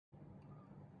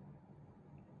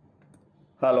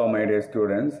Hello my dear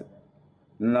students.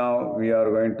 Now we are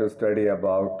going to study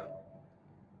about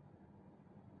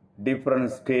different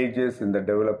stages in the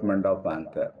development of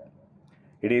anther.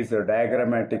 It is a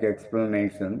diagrammatic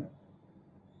explanation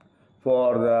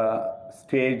for the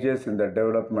stages in the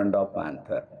development of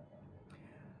anther.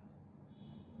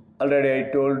 Already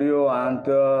I told you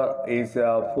anther is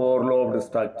a four-lobed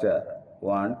structure.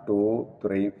 1, 2,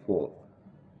 3, 4.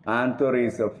 Anther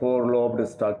is a four-lobed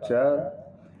structure.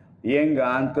 Young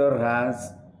anther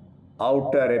has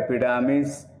outer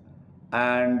epidermis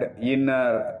and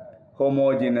inner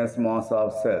homogeneous mass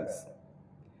of cells.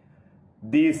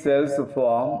 These cells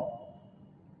form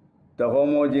the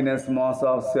homogeneous mass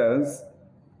of cells.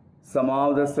 Some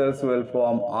of the cells will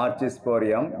form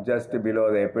archisporium just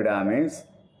below the epidermis.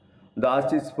 The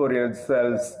archisporial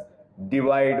cells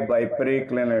divide by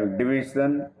periclinial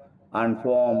division and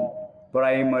form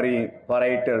primary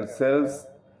parietal cells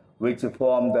which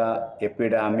form the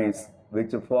epidermis,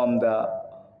 which form the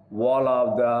wall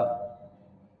of the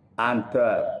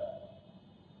anther.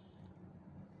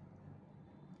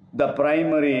 The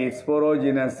primary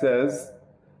sporogenous cells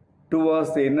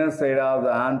towards the inner side of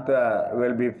the anther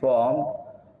will be formed.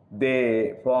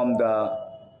 They form the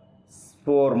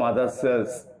spore mother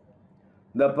cells.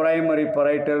 The primary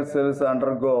parietal cells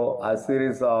undergo a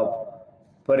series of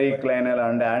periclinal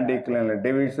and anticlinal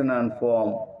division and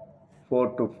form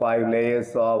 4 to 5 layers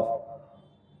of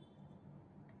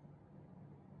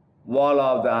wall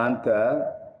of the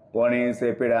anther. One is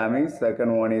epidermis,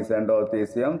 second one is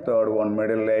endothecium, third one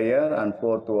middle layer, and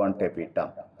fourth one tapetum.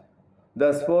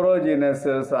 The sporogenous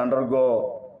cells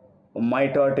undergo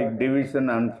mitotic division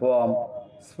and form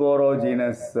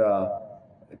sporogenous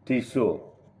tissue.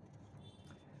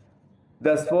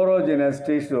 The sporogenous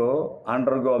tissue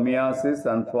undergo meiosis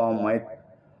and form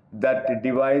that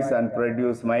divides and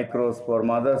produce microspore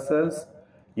mother cells.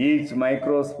 Each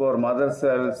microspore mother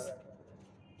cells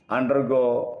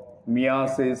undergo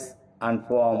meiosis and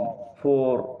form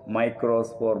 4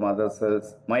 microspore mother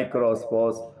cells.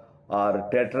 Microspores are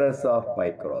tetrads of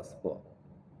microspore.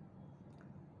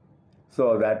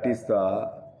 So that is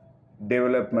the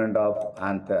development of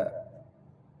anther.